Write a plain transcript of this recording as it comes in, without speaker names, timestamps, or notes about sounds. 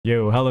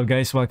Yo, hello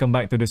guys, welcome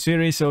back to the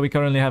series. So we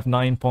currently have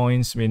 9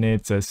 points. We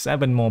need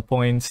 7 more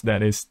points.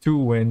 That is 2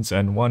 wins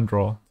and 1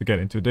 draw to get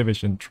into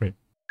Division 3.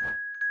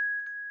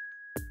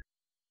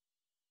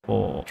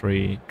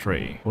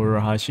 4-3-3.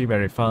 Furuhashi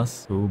very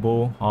fast.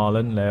 Kubo,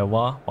 Holland,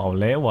 Lewa,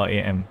 Paulewa,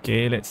 AM.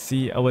 Okay, let's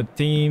see our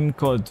team.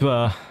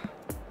 Courtois.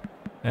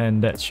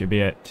 And that should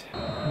be it.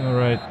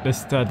 Alright, the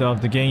start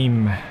of the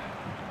game.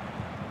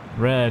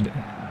 Red.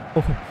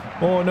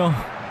 Oh no.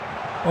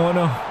 Oh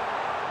no.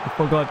 I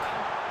forgot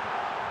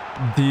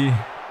the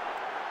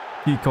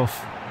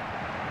kickoff.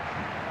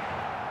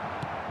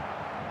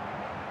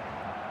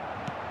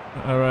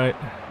 Alright.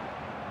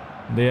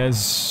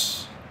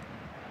 There's...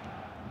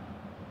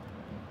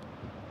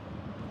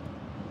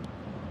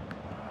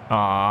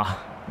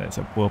 that's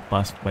a poor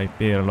pass by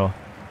Pirlo.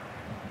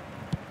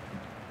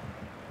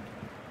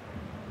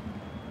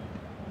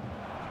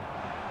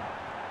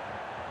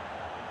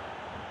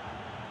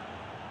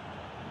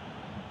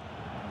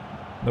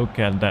 Look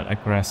at that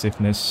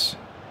aggressiveness.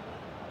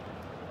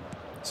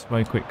 That's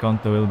why quick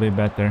counter will be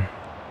better.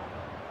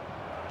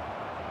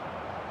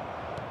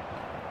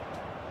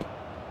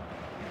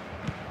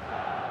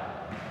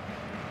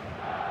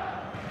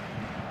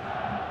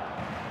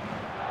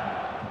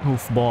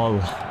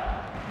 Hoofball.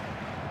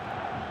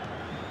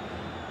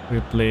 We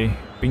play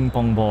ping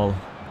pong ball.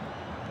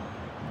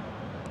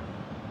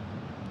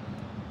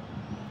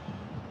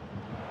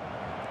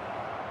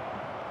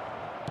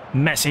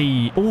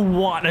 Messi! Oh,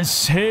 what a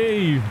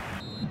save!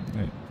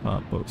 Right,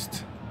 far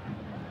post.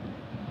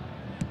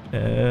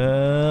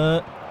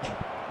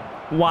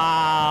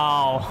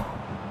 Wow!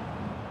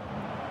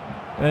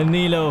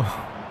 Danilo.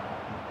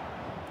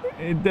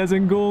 It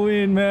doesn't go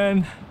in,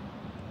 man.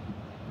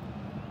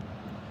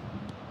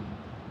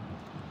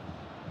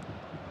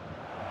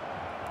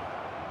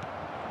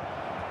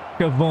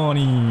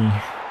 Cavani.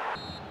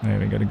 Alright,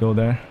 we gotta go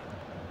there.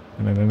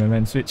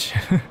 Man, switch.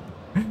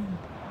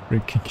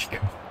 Free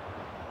kick.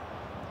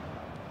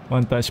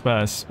 One touch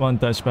pass, one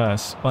touch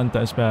pass, one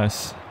touch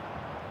pass.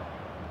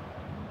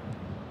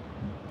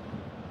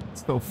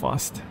 So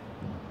fast.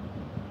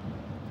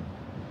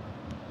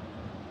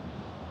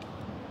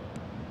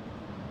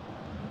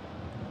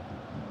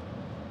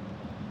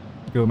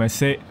 Go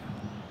Messi.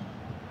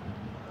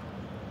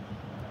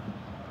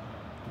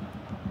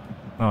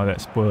 Oh,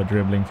 that's poor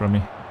dribbling from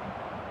me.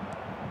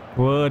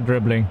 Poor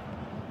dribbling.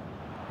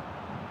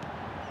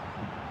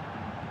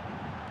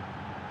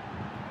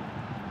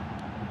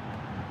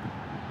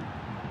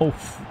 Oh,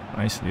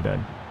 nicely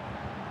done.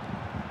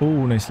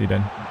 Oh, nicely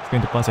done. It's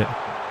going to pass it.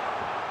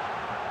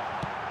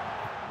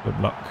 Good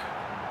luck.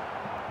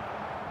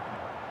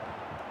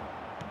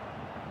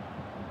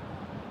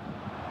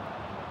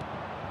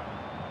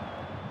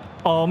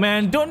 Oh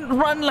man, don't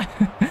run like...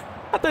 I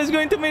thought he was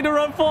going to make the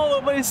run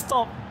forward, but he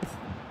stopped.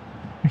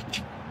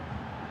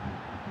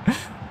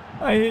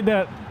 I hate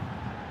that.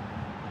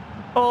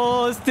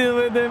 Oh, still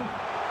with him.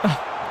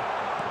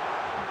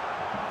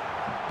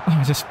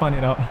 Oh, just spun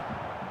it out.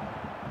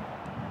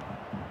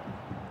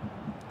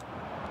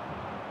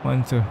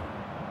 1, 2.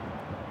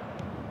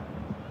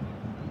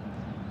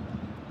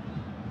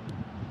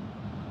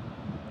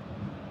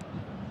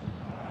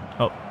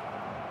 Oh.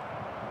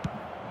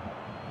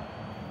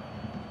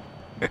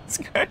 It's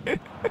good.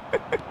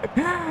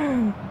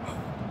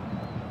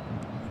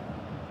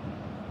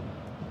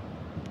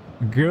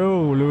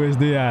 Go, Luis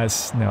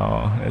Diaz.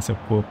 No, that's a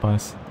poor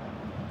pass.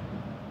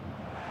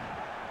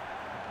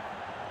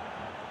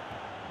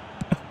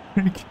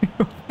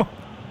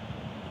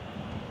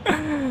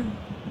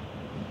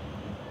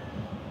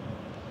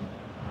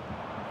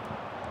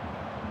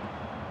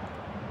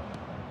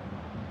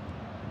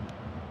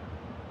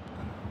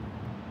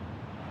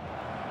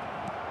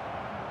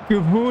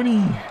 Cavani.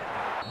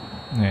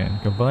 Man,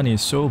 Cavani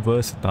is so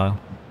versatile.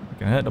 He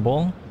can hit the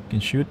ball, he can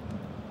shoot.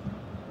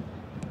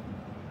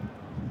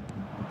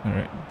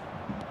 Alright.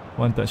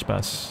 One touch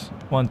pass.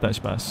 One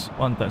touch pass.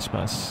 One touch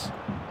pass.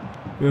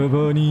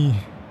 Cavani.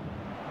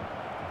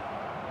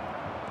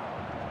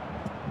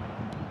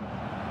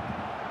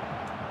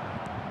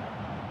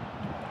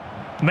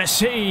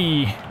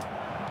 Messi!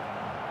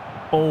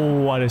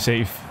 Oh, what a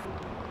save.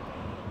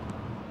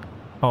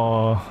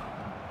 Oh,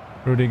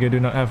 Rudiger do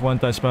not have one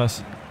touch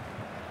pass.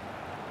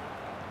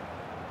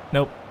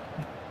 Nope.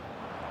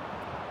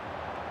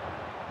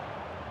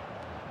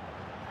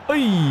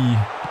 Oi!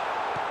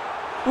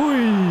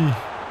 Oi!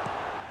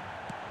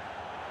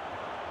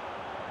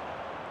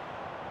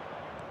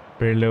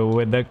 Pirlo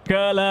with the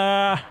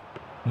color.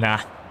 Nah.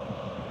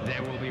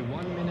 There will be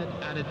 1 minute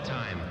at a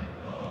time.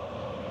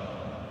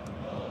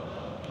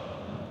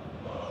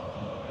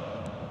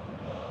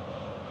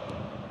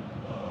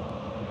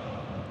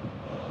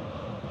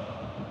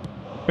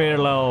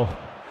 Pirlo.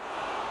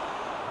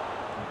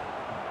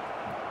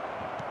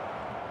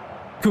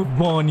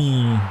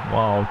 Cavani.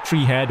 Wow,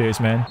 3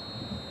 headers, man.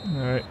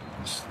 Alright,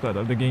 start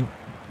of the game.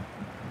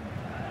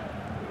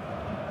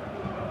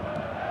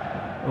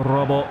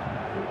 Robot.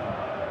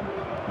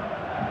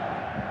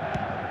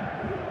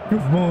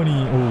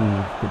 Cavani.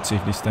 Oh, good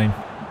save this time.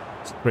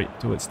 Straight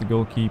towards the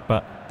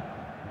goalkeeper.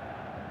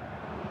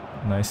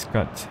 Nice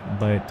cut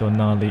by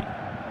Tonali.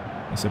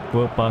 It's a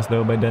poor pass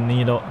though by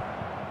Danilo.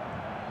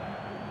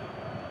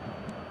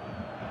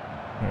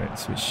 Alright,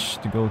 switch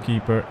to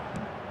goalkeeper.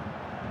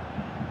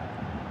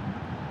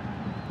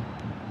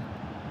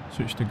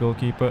 Switch to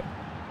goalkeeper.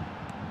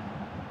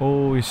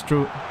 Oh, it's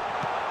through.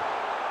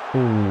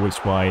 Oh,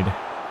 it's wide.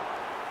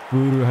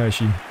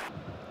 Furuhashi.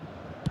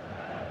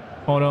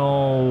 Oh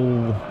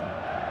no!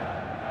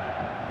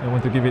 I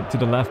want to give it to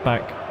the left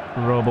back.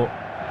 Robo.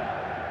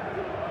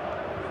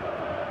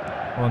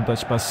 One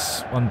touch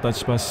pass, one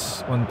touch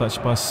pass, one touch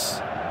pass.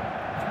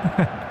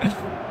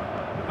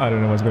 I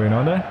don't know what's going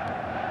on there.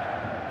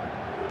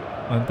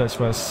 One touch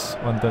pass,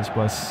 one touch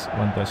pass,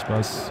 one touch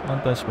pass,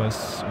 one touch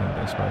pass, one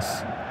touch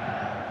pass.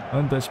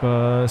 One touch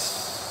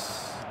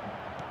pass.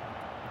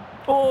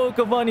 Oh,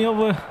 Cavani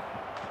over.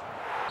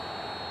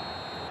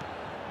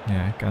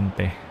 Yeah,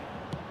 Kante.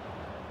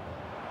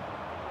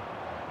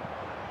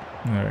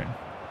 Alright.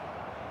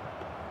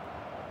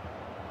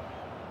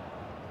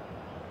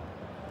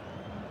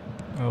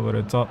 Over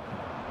the top.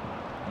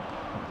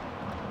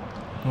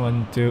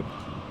 1-2.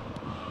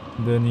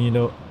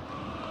 Danilo.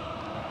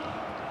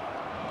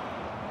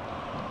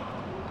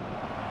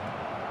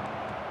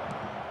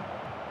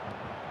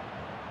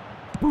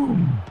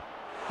 Boom.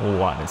 Oh,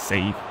 what a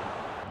save.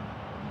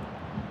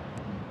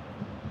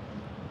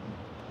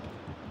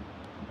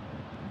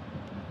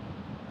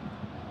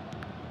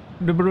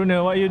 De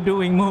Bruyne, what are you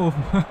doing? Move.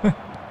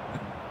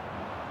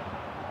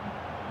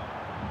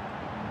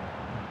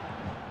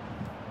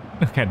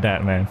 Look at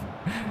that, man.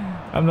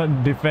 I'm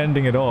not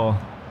defending at all.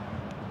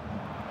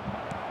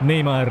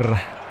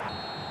 Neymar.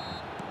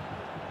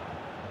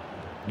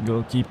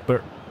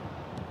 Goalkeeper.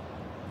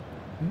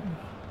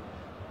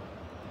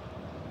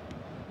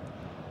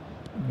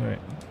 Alright.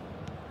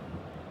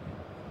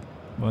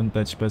 One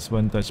touch pass,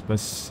 one touch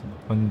pass,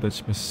 one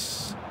touch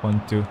pass,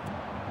 1-2.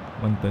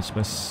 One touch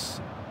pass.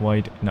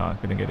 Wide. No, I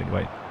couldn't get it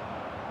wide.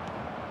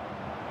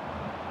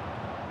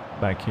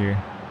 Back here.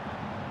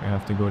 I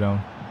have to go down.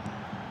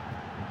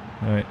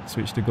 Alright,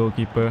 switch to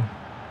goalkeeper.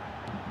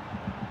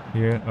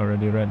 Here,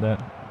 already read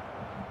that.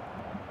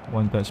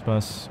 One touch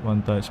pass,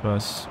 one touch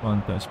pass,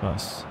 one touch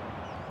pass.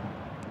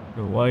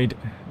 Go wide,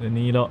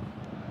 Danilo.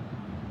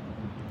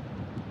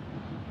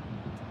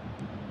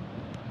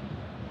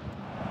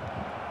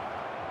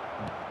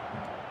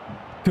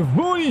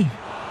 Cavani!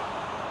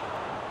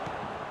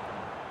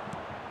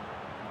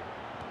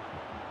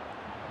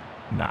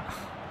 Nah,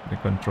 they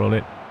control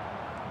it.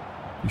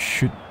 You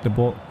shoot the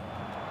ball.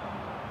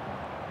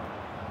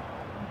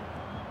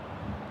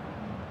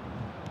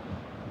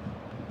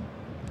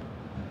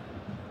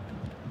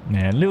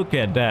 Man, look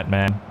at that,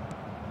 man.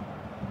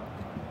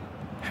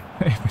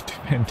 Even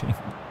defending.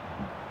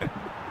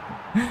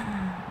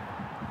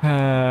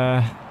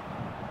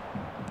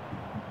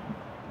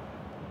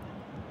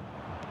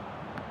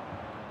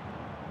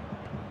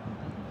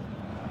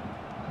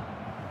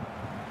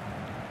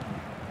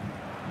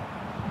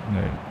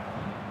 No.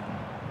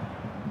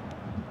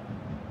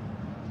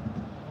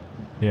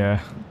 Yeah.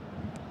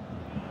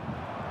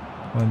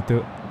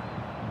 1-2.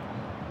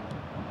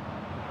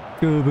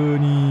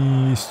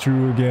 Cavani is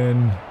through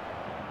again.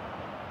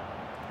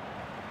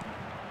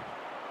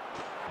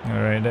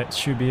 Alright, that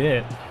should be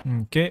it.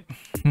 Okay.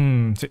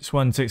 6-1,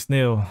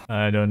 6-0.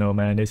 I don't know,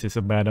 man. This is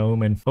a bad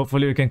omen.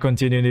 Hopefully we can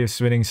continue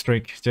this winning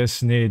streak.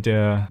 Just need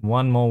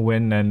one more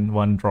win and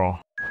one draw.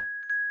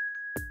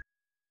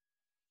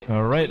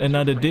 Alright,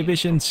 another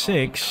Division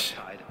 6.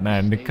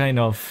 Man, the kind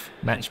of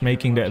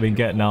matchmaking that we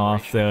get now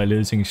after a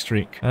losing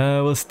streak.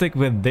 We'll stick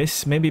with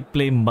this. Maybe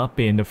play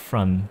Mbappe in the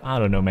front. I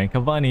don't know, man.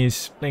 Cavani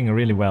is playing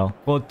really well.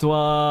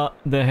 Courtois,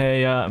 De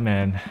Gea,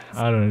 man.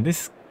 I don't know.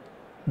 This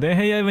De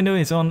Gea, even though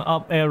he's on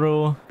up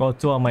arrow,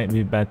 Courtois might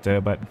be better.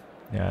 But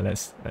yeah,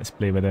 let's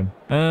play with him.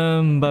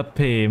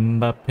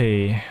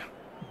 Mbappe.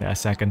 Yeah,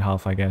 second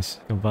half, I guess.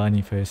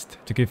 Cavani first.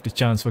 To give the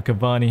chance for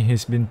Cavani,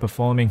 he's been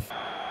performing.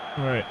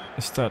 Alright,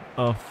 let's start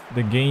off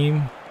the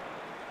game.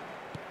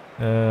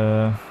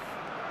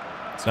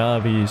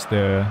 Xavi is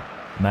the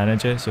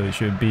manager, so it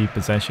should be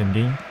possession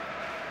game.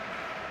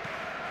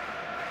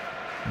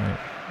 Alright,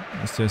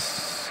 let's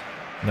just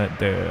let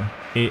the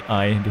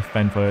AI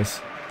defend for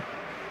us.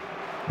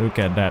 Look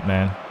at that,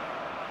 man.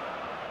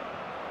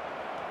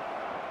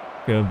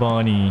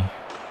 Cavani.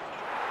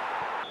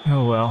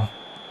 Oh well.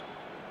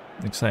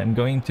 Looks like I'm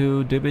going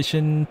to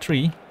Division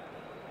 3.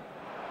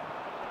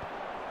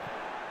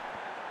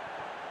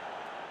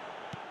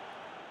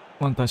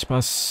 One touch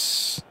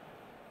pass.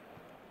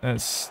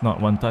 That's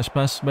not one touch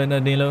pass by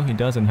Danilo. He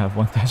doesn't have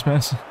one touch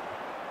pass.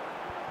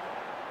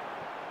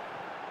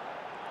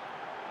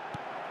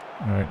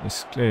 Alright,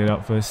 let's clear it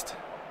out first.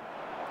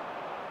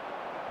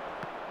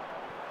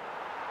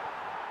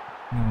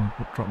 No,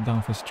 drop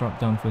down first, drop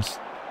down first.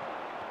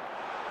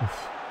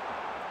 Oof.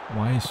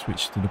 Why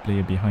switch to the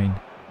player behind?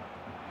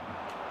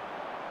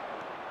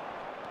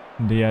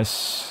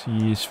 Diaz,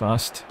 he is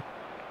fast.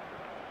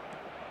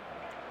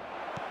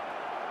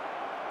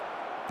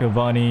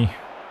 Cavani.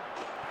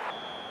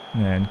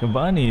 Man,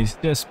 Cavani is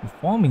just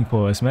performing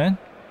for us, man.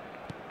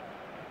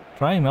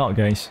 Try him out,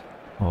 guys.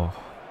 Oh,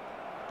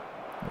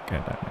 look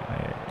at that,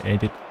 man.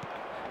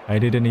 I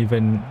didn't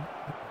even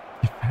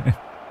defend.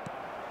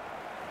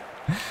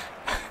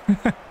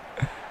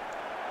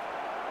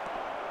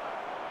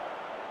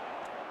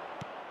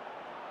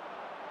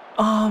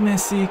 Oh,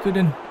 Messi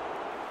couldn't.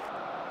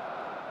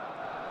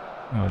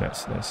 Oh,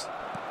 that's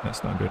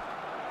not good.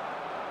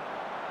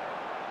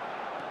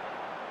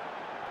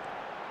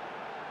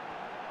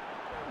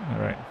 All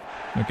right,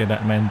 look at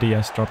that, man.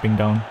 Diaz dropping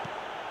down.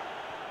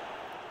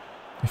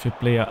 If you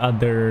play a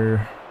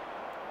other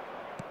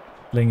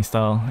playing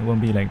style, it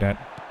won't be like that.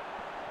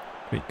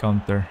 Quick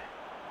counter.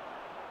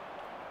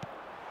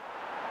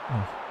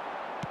 Oh,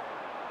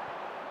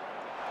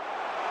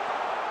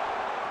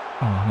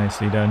 oh,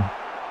 nicely done.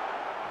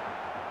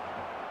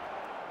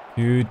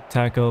 Good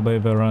tackle by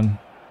Varane.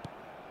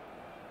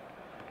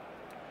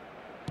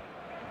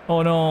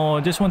 Oh no,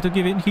 just want to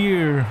give it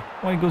here.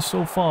 Why go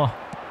so far?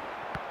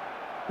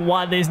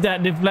 What is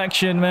that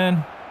deflection,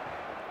 man?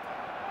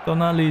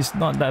 Tonali is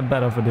not that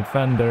bad of a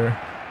defender.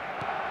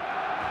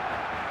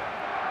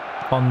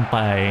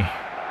 Pompey.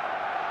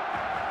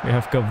 We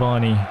have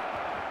Cavani.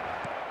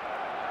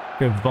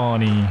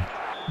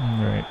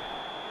 Alright.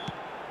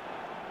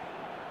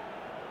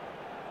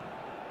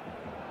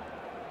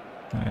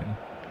 Alright.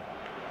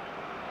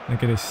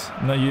 Look at this.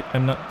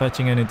 I'm not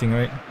touching anything,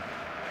 right?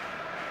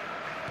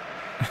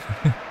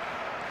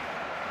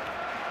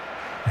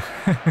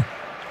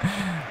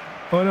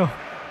 Oh no,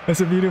 that's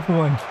a beautiful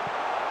one.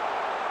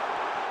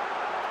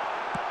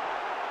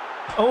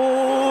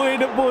 Oh,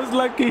 the ball's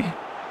lucky.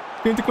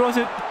 Going to cross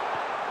it.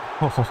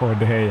 Oh,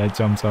 the hair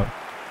jumps up.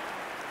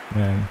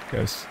 Man,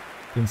 because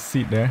can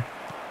sit there.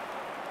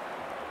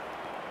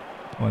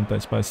 One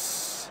touch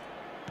pass.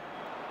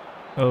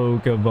 Oh,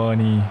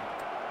 Cavani,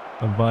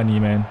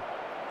 man.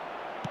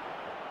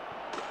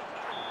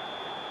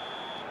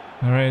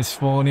 Alright, it's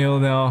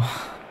 4-0 now.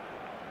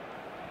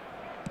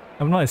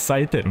 I'm not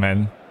excited,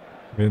 man,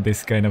 with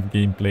this kind of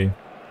gameplay.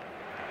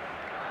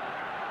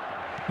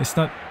 It's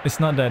not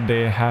that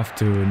they have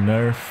to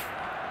nerf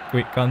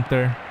quick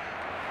counter,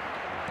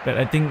 but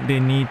I think they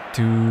need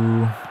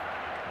to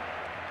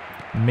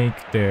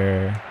make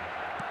their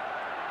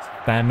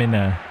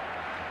stamina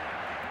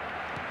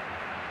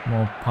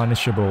more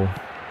punishable,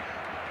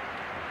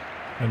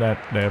 so that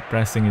their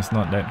pressing is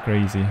not that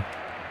crazy.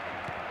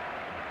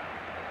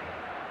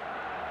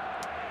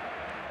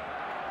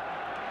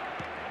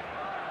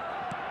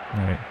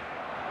 Alright.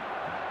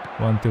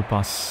 1-2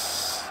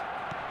 pass.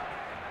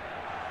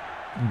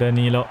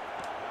 Danilo.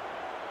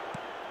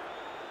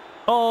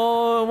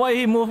 Oh, why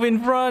he move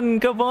in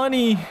front?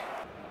 Cavani.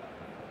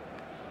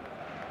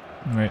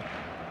 Right.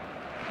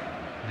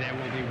 There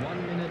will be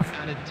 1 minute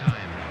added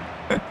time.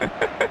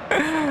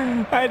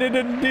 I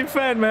didn't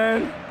defend,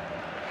 man.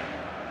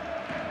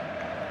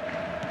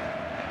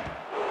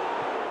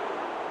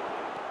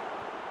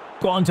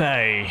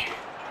 Conte.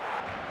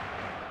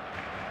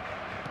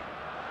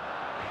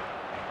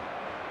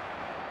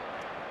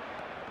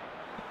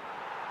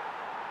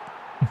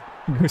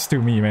 Goes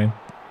to me, man.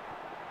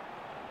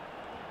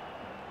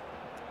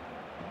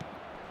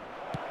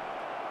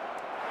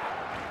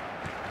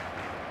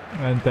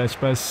 And touch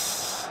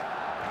pass.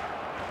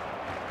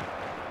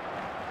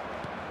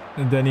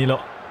 Danilo.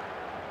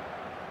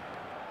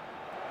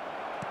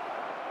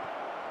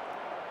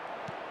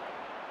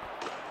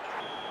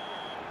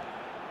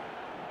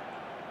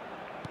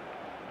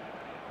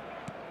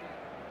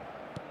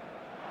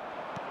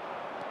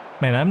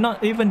 Man, I'm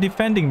not even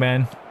defending,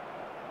 man.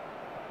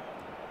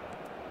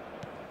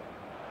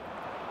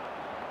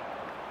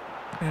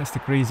 That's the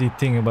crazy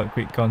thing about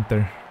quick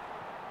counter.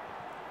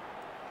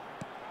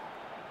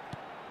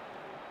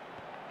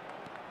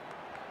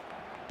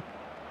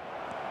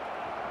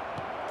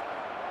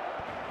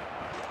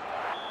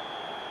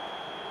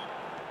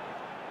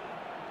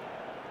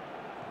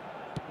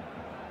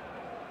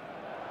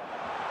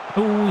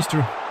 Oh, it's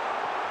true.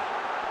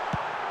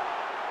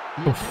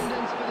 The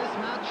attendance for this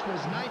match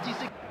was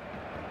 96.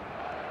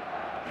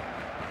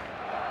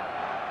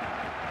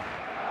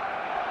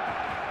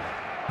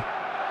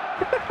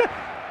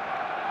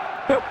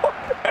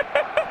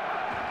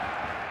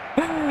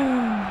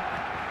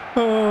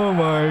 Oh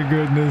my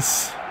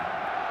goodness.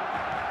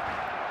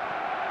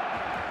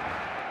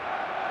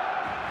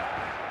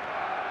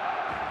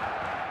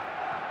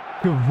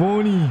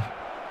 Cavani.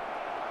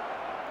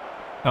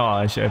 Oh,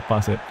 I should have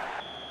passed it.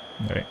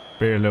 Alright,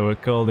 Pirlo will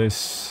curl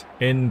this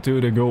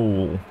into the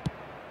goal.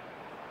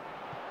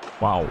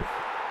 Wow.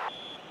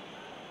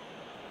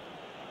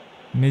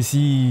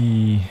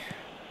 Messi.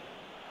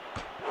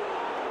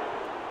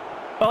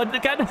 Oh,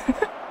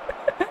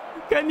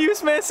 can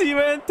use Messi,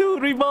 man, to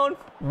rebound.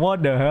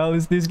 What the hell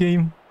is this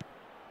game?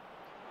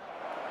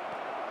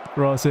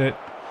 Cross it.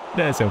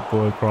 That's a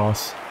poor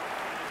cross.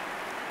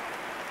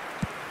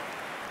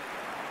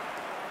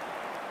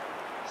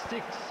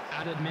 6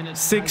 added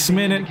minutes. 6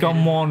 minutes.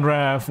 Come on,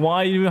 ref.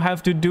 Why do you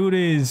have to do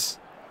this?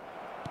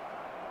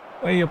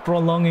 Why are you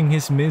prolonging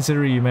his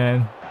misery,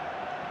 man?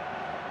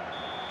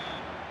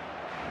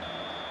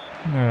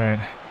 Alright.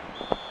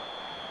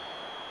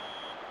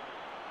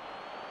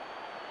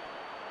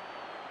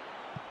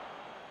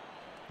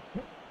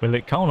 Will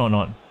it count or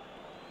not?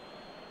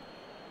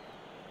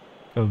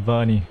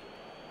 Cavani.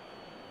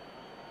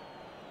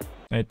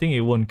 I think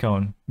it won't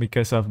count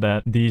because of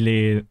that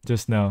delay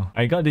just now.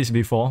 I got this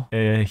before.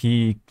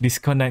 He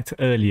disconnected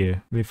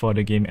earlier before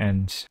the game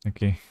ends.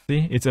 Okay.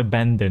 See, it's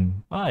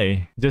abandoned.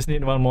 Why? Just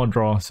need one more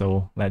draw,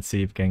 so let's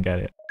see if we can get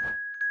it.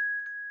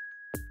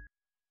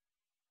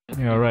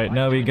 Alright,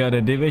 now we got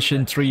a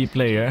Division 3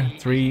 player.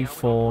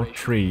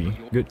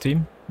 3-4-3. Good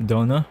team.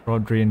 Donna,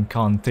 Rodri and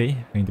Conte.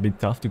 Going to be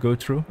tough to go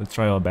through. We'll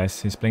try our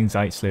best. He's playing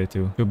Zeitler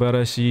too.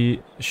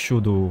 Kubarashi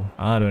Shudo.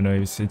 I don't know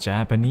if it's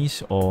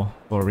Japanese or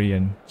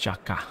Korean.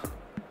 Chaka.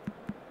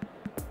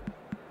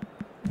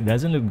 It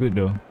doesn't look good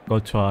though.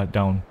 Gotra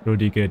down.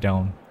 Rudiger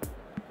down.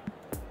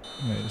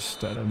 Let's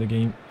start of the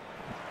game.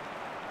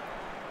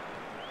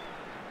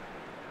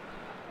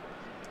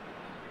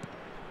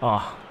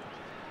 Ah.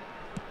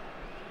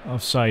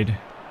 Offside.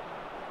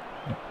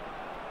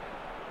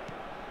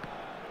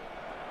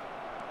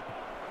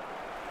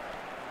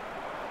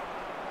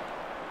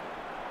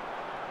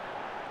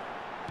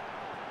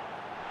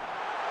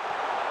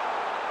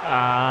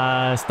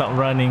 Stop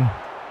running.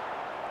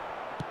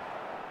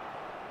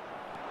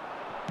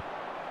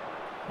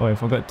 Oh, I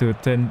forgot to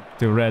turn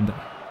to red.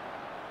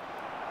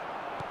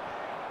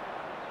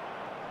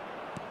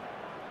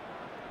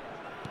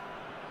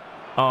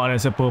 Oh,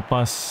 that's a poor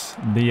pass.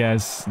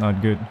 Diaz,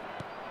 not good.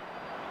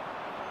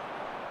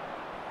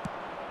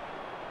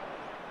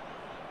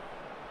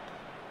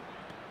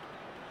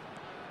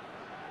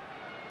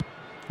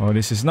 Oh,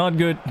 this is not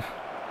good.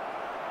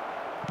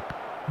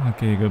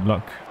 Okay, good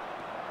block.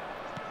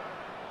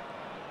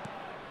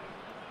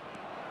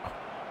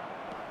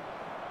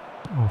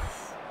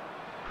 Oof.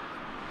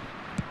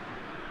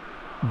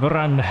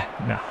 Veranda.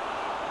 Nah.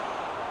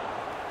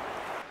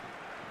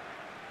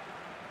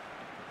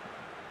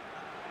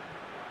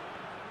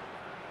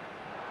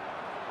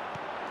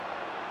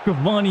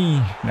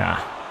 Cavani. Nah.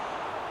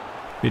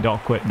 Bit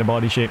awkward, the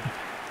body shape.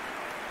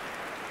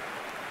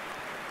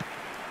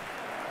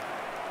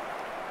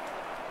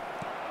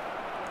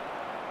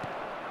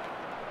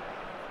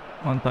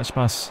 One touch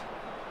pass.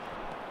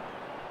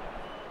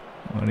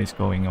 What is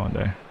going on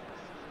there?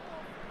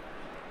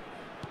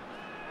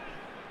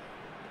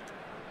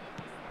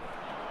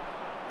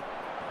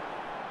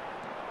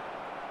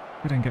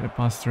 Couldn't get a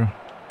pass through.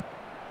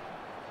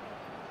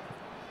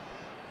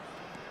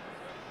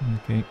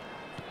 Okay.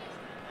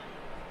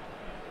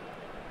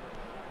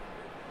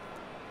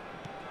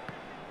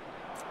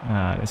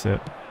 Ah, that's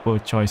a poor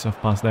choice of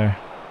pass there.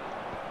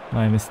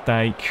 My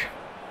mistake.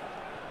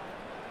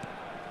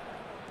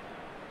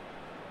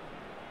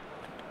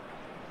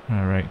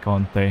 Alright,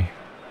 Conte.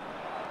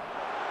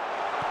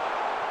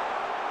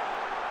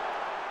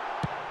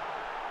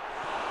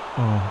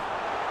 Oh.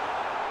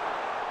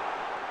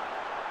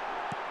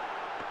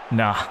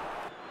 Nah.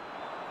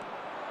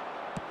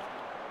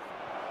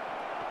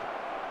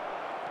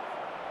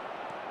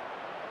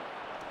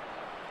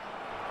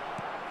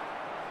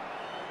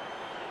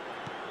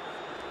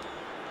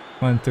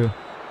 One, two.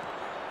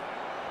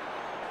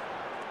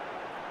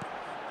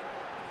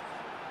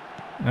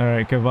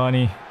 Alright,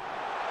 Cavani.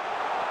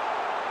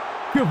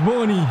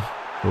 Cavani!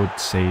 Good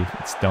save.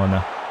 It's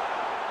Donna.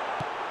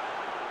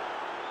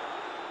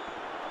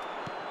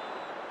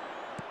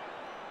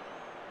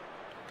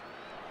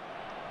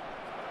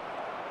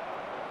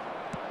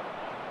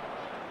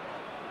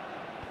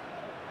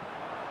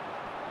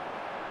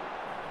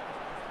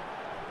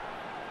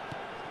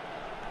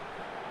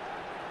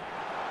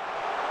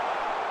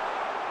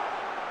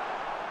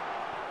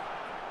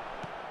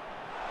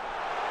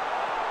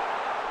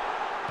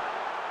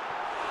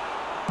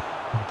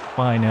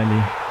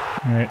 Finally.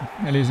 Alright,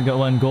 at least we got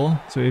one goal.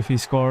 So if he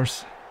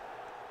scores,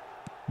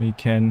 we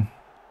can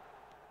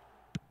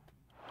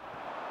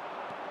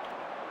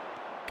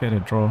get a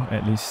draw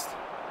at least.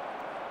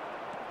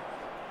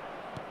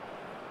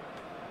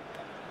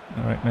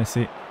 Alright,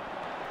 Messi.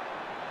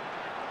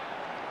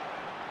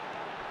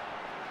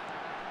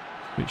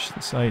 Switch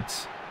the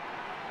sides.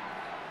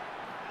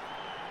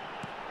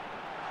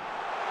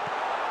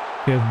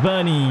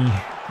 Cavani.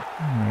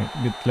 Alright,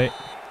 good play.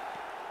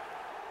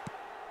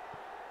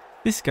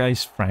 This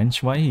guy's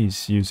French. Why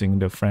he's using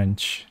the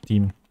French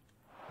team?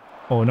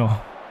 Oh no.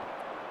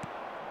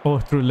 Oh,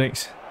 through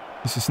legs.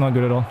 This is not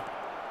good at all.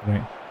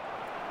 Right.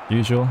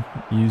 Usual.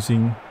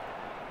 Using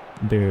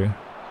the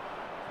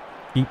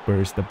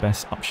keeper is the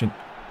best option.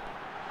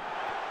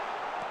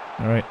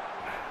 Alright.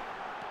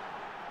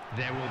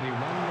 There will be 1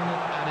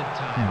 minute added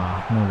time.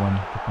 Ah, no one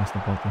to pass the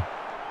ball to.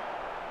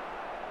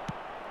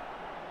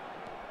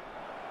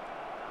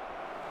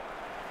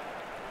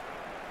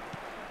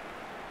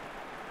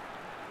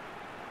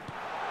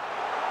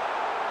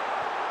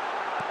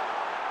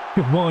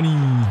 Cavani.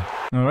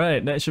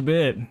 Alright, that should be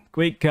it.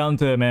 Quick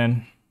counter,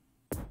 man.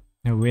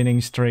 A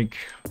winning streak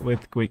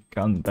with quick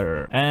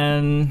counter.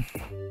 And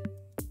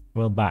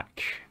we're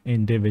back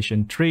in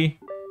Division 3.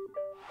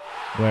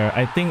 Where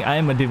I think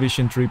I'm a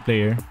Division 3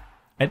 player.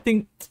 I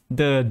think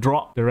the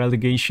drop, the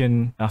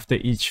relegation after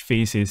each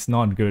phase is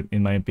not good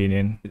in my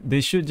opinion.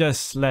 They should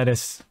just let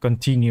us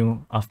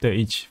continue after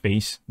each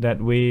phase.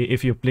 That way,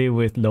 if you play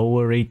with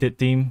lower rated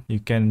team, you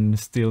can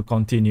still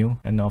continue.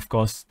 And of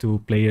course,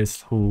 to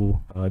players who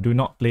do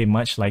not play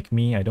much like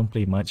me, I don't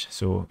play much.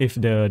 So if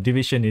the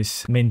division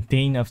is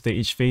maintained after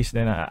each phase,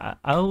 then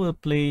I will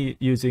play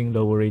using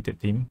lower rated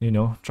team, you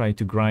know, try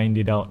to grind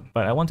it out.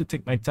 But I want to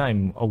take my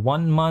time. A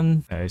 1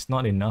 month is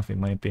not enough in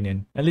my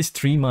opinion. At least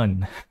 3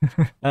 months.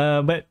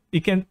 But they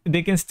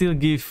can still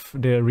give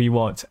the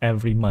rewards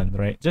every month,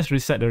 right? Just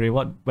reset the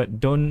reward, but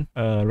don't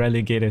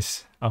relegate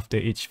us after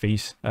each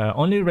phase.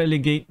 Only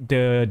relegate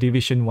the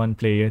Division 1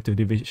 player to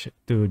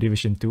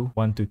Division 2,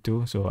 1 to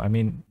 2. So I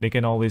mean, they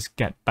can always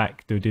get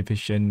back to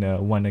Division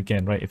 1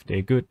 again, right? If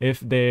they're good.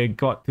 If they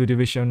got to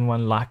Division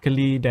 1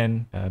 luckily,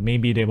 then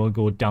maybe they will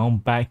go down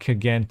back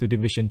again to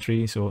Division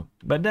 3. So,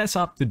 but that's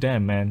up to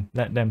them, man.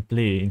 Let them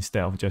play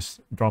instead of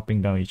just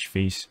dropping down each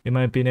phase. In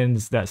my opinion,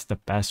 that's the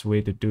best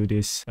way to do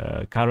this.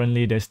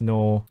 Currently, there's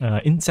no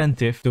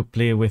incentive to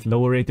play with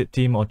lower rated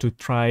team or to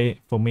try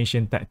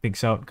formation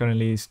tactics out.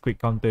 Currently, quick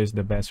counter is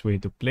the best way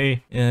to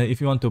play.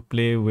 If you want to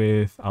play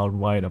with out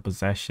wide or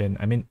possession,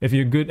 I mean, if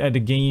you're good at the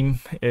game,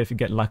 if you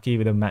get lucky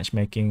with the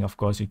matchmaking, of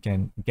course, you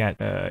can get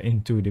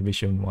into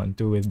Division 1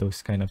 too with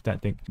those kind of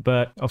tactics.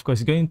 But of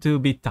course, it's going to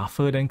be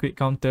tougher than quick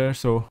counter.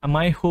 So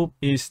my hope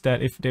is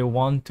that if they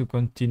want to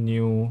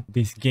continue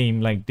this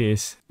game like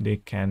this, they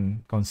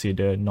can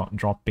consider not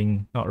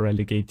dropping, not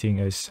relegating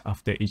us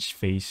after each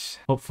phase.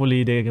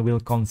 Hopefully, they will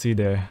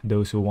consider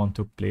those who want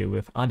to play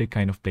with other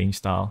kind of playing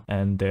style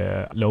and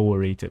the lower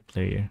rated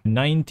player.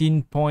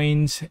 19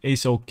 points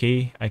is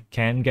okay. I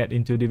can get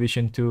into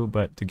Division 2,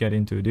 but to get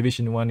into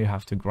Division 1, you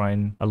have to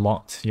grind a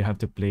lot. You have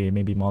to play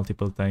maybe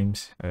multiple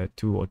times,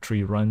 2 or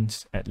 3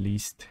 runs at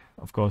least.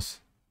 Of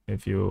course,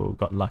 if you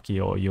got lucky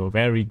or you're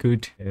very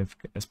good at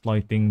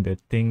exploiting the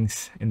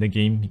things in the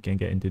game, you can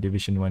get into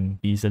Division 1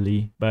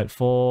 easily. But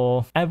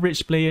for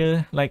average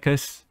player like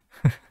us,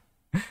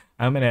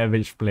 I'm an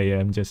average player,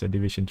 I'm just a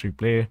Division 3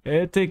 player.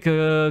 It'll take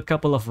a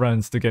couple of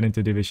runs to get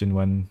into Division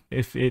 1.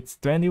 If it's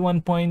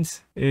 21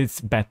 points,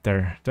 it's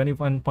better.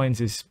 21 points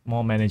is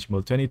more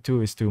manageable.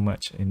 22 is too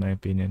much in my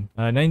opinion.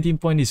 19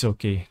 points is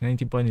okay.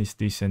 19 points is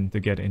decent to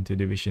get into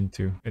Division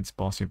 2. It's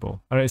possible.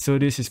 Alright, so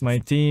this is my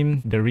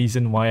team. The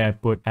reason why I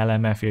put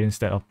LMF here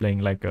instead of playing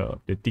like the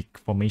tick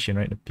formation,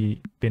 right? The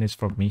penis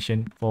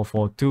formation,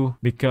 4-4-2,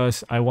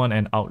 because I want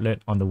an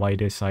outlet on the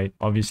wider side.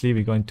 Obviously,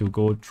 we're going to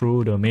go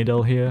through the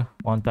middle here.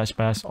 One touch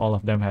pass, all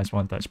of them has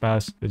one touch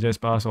pass. So just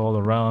pass all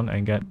around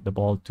and get the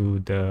ball to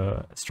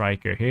the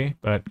striker here.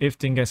 But if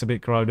things gets a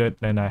bit crowded,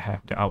 then I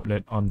have the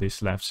outlet on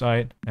this left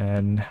side.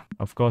 And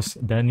of course,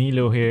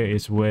 Danilo here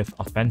is with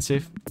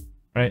offensive,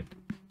 right?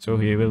 So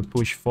he will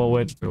push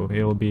forward. So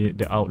he will be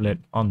the outlet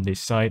on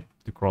this side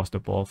to cross the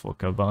ball for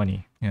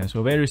Cavani. Yeah,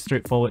 so very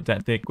straightforward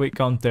tactic. Quick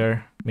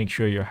counter. Make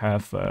sure you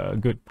have a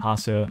good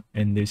passer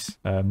in this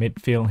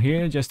midfield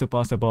here just to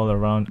pass the ball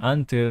around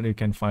until you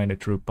can find a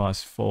true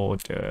pass for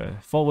the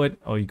forward,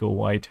 or you go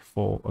wide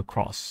for a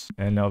cross.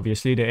 And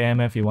obviously the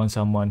AMF, you want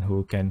someone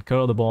who can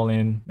curl the ball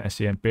in.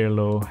 Messi and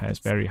Pirlo has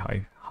very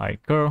high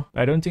curl.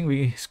 I don't think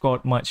we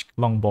scored much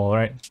long ball,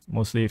 right?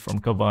 Mostly from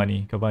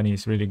Cavani. Cavani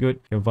is really good.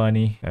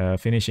 Cavani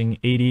finishing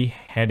 80,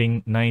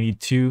 heading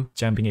 92,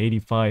 jumping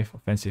 85,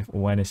 offensive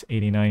awareness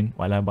 89.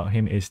 What about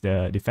him is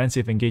the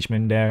defensive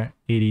engagement there,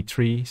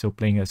 83. So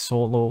playing a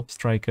solo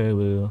striker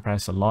will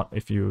press a lot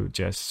if you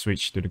just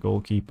switch to the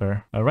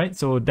goalkeeper. Alright,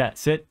 so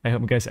that's it. I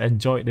hope you guys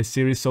enjoyed the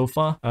series so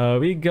far.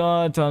 We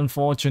got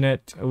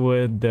unfortunate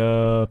with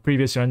the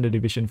previous run, the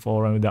Division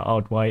 4 run with the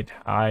out wide.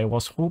 I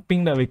was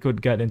hoping that we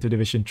could get into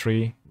Division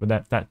 3 with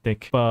that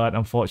tactic, but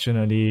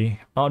unfortunately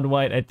out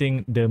wide, I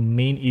think the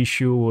main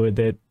issue with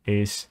it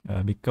is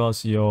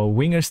because your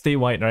wingers stay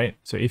wide, right?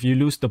 So if you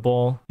lose the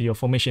ball, your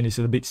formation is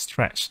a bit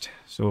stretched,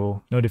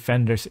 so no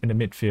defenders in the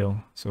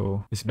midfield.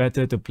 So it's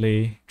better to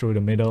play through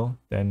the middle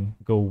than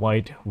go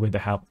wide with the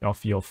help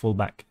of your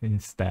fullback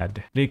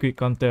instead. Play quick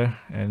counter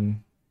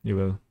and you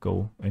will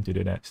go into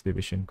the next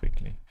division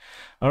quickly.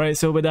 All right,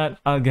 so with that,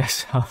 I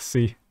guess I'll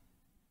see.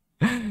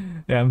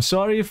 Yeah, I'm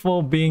sorry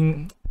for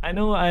being... I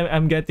know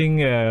I'm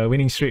getting a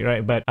winning streak,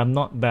 right? But I'm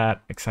not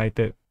that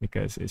excited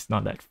because it's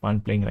not that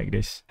fun playing like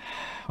this.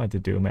 What to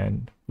do,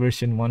 man?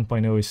 Version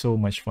 1.0 is so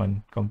much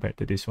fun compared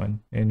to this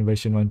one. In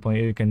version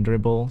 1.8, you can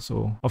dribble.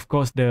 So, of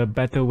course, the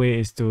better way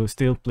is to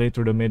still play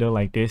through the middle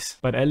like this.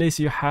 But at least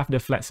you have the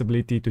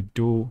flexibility to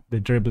do the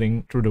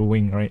dribbling through the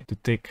wing, right? To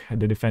take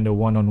the defender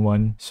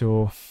one-on-one.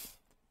 So,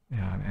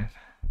 yeah,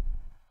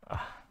 man.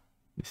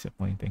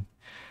 Disappointing.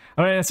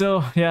 Alright,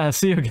 so, yeah,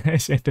 see you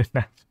guys in the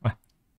next one.